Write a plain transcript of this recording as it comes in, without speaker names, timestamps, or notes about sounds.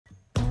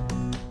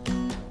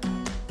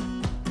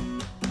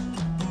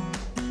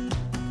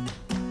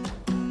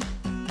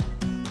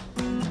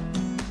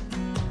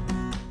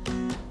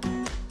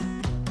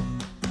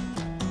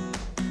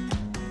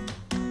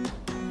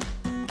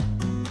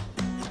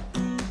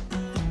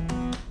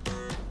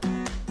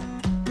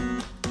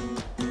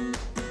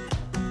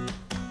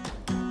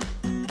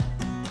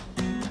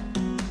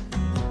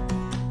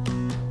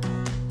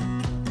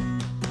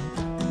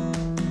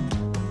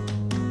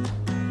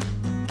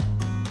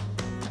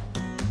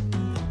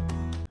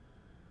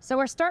So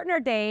we're starting our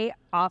day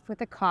off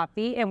with a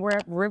coffee, and we're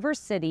at River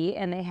City,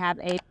 and they have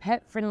a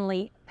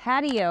pet-friendly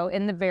patio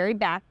in the very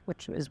back,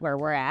 which is where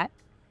we're at.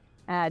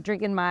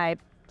 Drinking my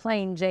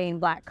plain Jane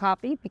black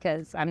coffee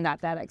because I'm not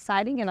that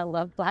exciting and I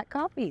love black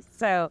coffee.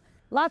 So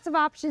lots of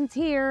options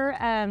here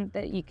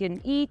that you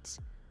can eat,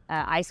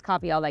 iced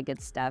coffee, all that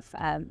good stuff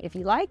if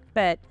you like,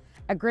 but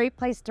a great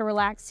place to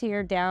relax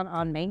here down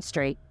on Main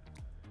Street.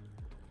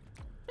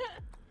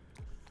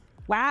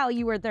 Wow,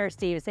 you were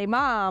thirsty. Say,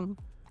 Mom,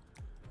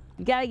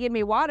 you gotta give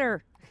me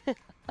water.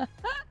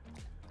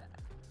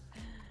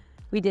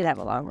 We did have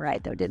a long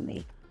ride though, didn't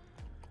we?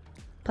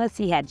 Plus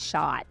he had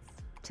shots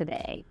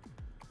today.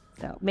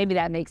 So maybe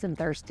that makes him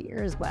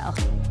thirstier as well.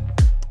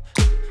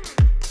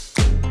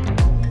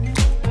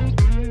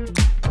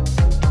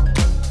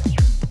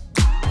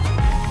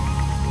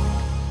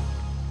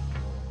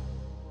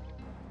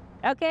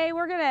 Okay,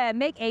 we're gonna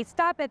make a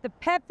stop at the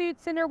Pet Food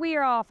Center. We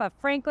are off of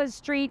Franklin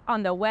Street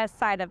on the west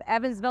side of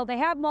Evansville. They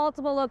have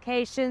multiple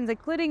locations,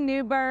 including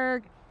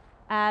Newburgh.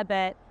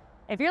 But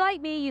if you're like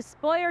me, you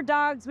spoil your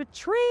dogs with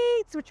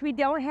treats, which we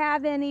don't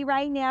have any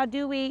right now,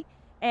 do we?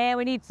 And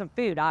we need some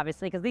food,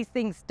 obviously, because these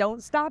things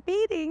don't stop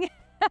eating.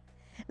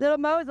 Little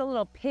Mo is a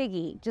little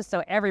piggy, just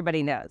so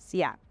everybody knows.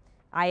 Yeah,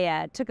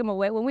 I took him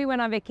away. When we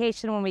went on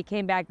vacation, when we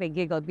came back, they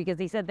giggled because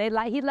he said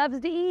he loves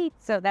to eat.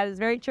 So that is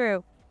very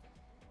true.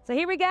 So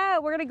here we go.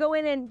 We're going to go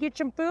in and get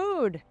some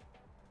food.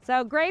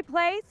 So great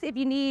place if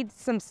you need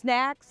some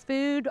snacks,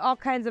 food, all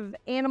kinds of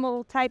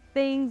animal type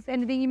things.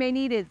 Anything you may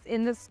need is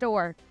in the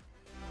store.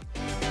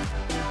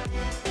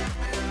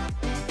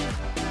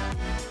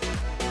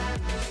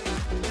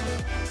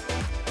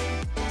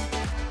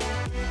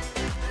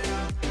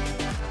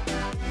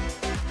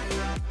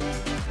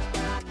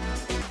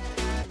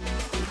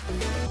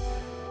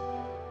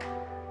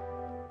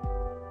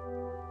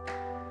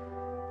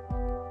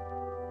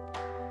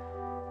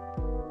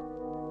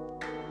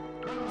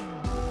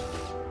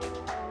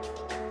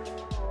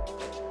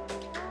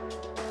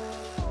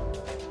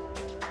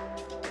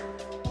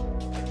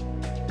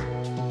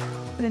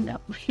 No,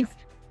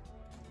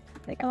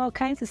 they got all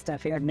kinds of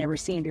stuff here I've never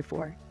seen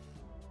before.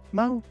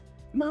 Mo,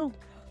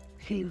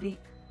 Haley.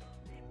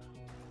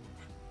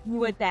 You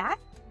want that?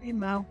 Hey,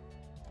 Mo.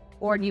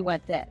 Or do you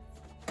want this?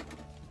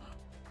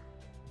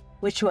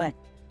 Which one?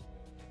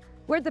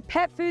 We're at the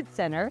Pet Food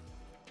Center,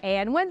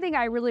 and one thing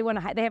I really want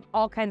to they have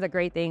all kinds of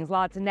great things,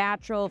 lots of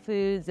natural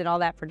foods and all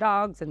that for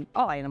dogs and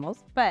all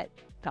animals, but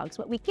dogs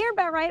what we care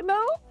about, right,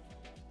 Mo?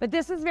 But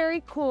this is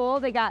very cool.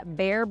 They got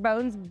Bare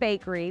Bones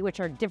Bakery, which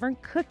are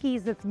different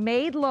cookies that's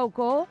made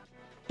local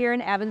here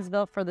in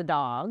Evansville for the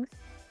dogs.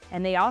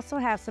 And they also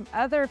have some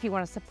other, if you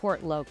want to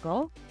support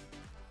local,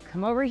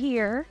 come over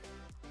here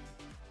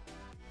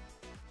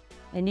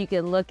and you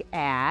can look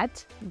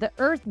at the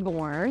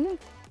Earthborn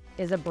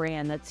is a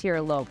brand that's here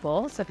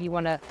local. So if you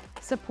want to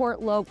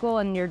support local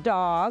and your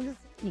dogs,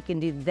 you can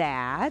do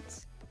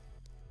that.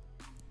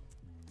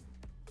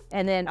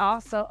 And then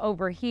also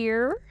over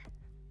here,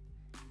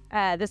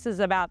 this is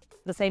about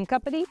the same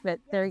company, but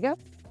there you go.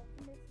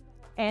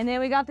 And then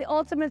we got the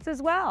Ultimates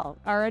as well,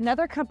 or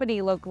another company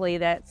locally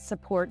that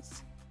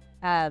supports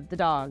the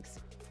dogs.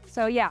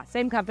 So yeah,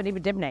 same company,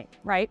 but different name,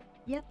 right?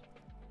 Yep.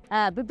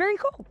 But very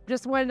cool.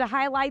 Just wanted to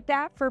highlight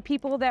that for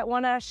people that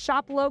want to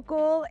shop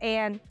local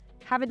and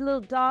have a little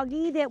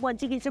doggy that wants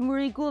to get some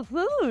really cool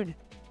food.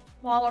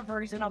 Smaller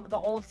version of the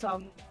old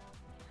song.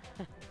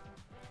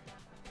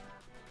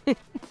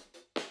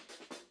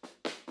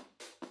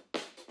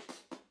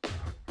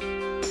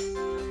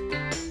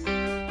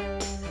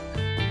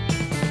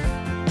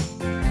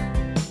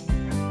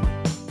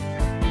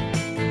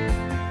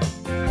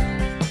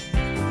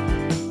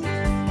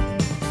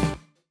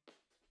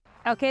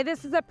 Okay,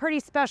 this is a pretty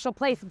special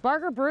place,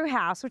 Barker Brew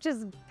House, which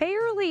is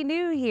fairly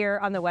new here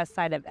on the west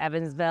side of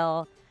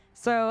Evansville.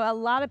 So a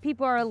lot of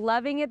people are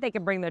loving it. They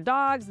can bring their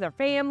dogs, their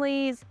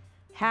families,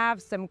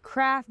 have some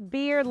craft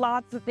beer,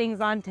 lots of things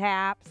on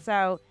tap.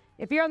 So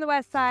if you're on the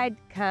west side,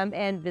 come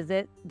and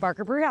visit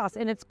Barker Brew House,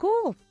 and it's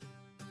cool.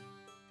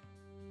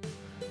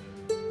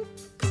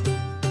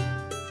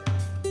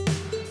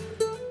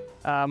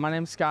 My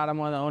name's Scott. I'm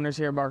one of the owners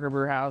here at Barker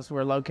Brew House.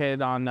 We're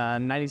located on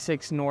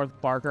 96 North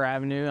Barker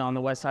Avenue on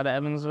the west side of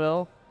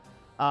Evansville.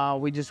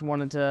 We just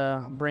wanted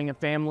to bring a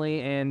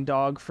family and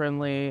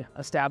dog-friendly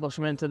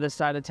establishment to this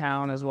side of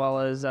town, as well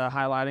as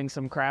highlighting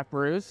some craft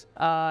brews.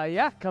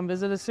 Yeah, come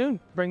visit us soon.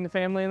 Bring the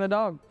family and the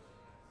dog.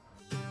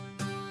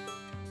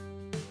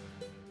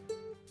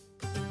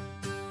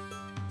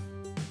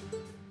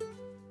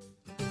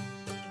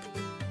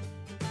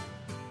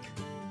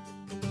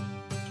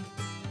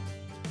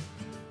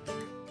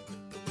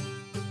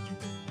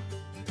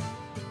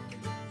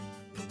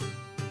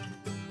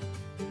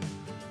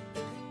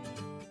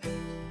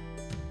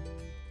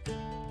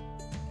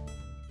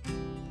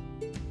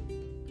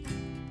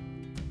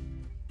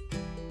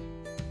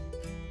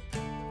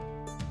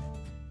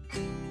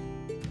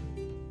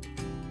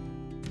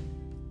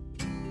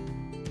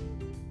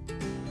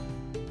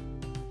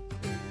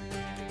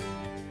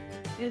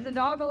 Is the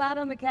dog allowed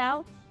on the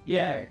couch?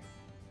 Yeah.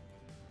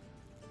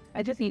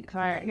 I just eat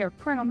fire. Here,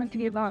 corn, I'm gonna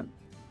give you a bone.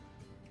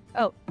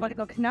 Oh, want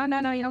to go? No, no,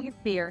 no, you don't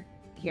get beer.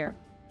 Here.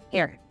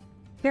 Yeah.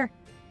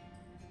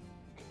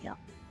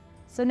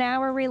 So now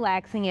we're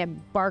relaxing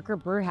at Barker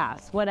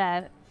Brewhouse. What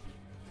a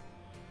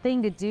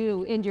thing to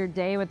do. End your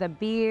day with a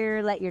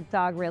beer, let your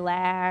dog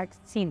relax.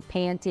 Seems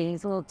panting,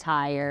 he's a little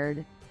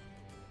tired.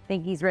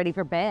 Think he's ready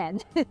for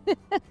bed.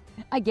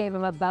 I gave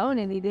him a bone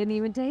and he didn't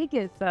even take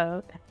it,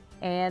 so.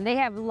 And they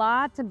have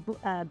lots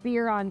of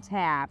beer on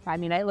tap. I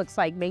mean, it looks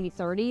like maybe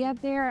 30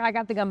 up there. I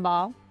got the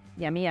gumball.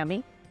 Yummy,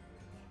 yummy.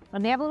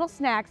 And they have little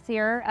snacks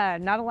here.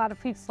 Not a lot of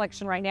food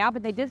selection right now,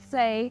 but they did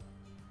say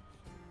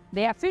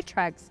they have food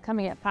trucks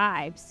coming at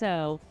 5.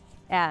 So,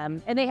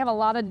 and they have a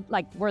lot of,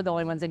 like, we're the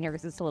only ones in here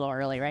because it's a little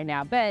early right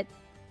now. But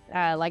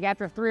like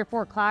after 3 or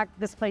 4 o'clock,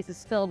 this place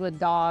is filled with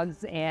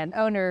dogs and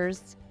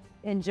owners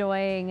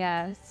enjoying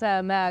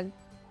some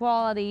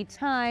quality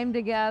time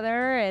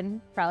together and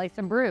probably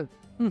some brew.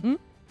 Mm-hmm.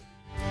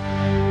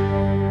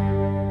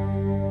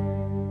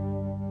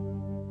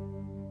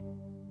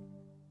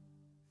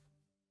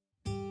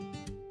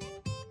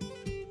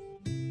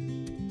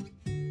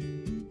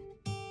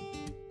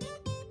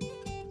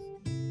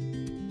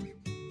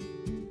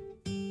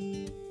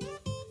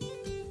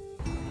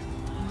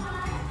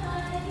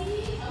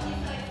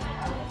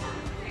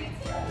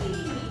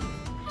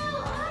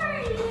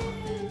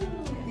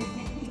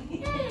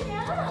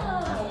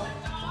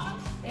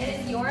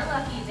 Your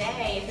lucky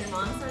day if your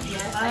mom says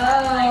yes.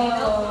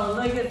 Oh,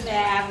 look at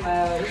that,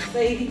 Mo. So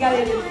you got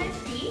it.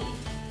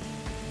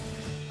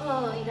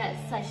 Oh, you got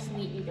such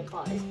sweet little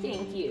paws.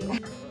 Thank you.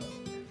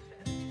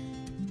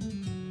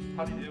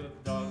 How do you do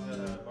with the dogs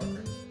at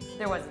Barker?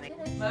 There wasn't any.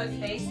 Mo's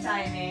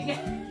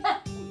FaceTiming.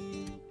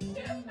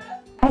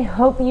 I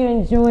hope you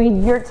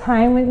enjoyed your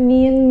time with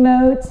me and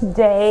Mo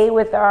today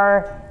with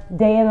our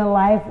day in the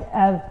life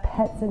of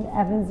pets in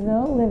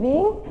Evansville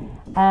living.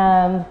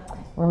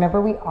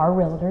 Remember, we are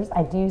realtors.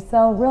 I do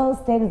sell real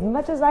estate as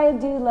much as I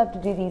do love to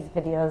do these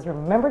videos.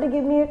 Remember to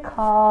give me a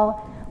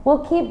call. We'll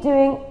keep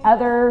doing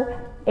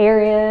other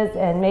areas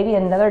and maybe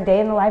another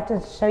day in the life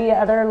to show you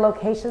other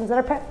locations that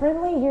are pet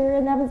friendly here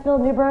in Evansville,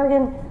 Newburgh,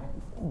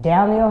 and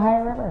down the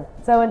Ohio River.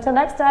 So until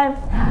next time,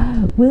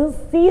 we'll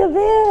see you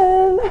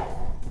then.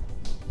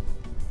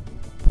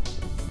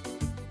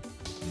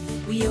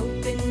 We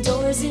open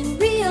doors in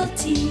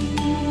realty.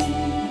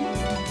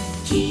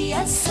 Key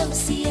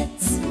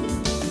Associates.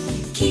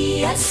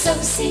 Key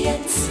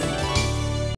Associates.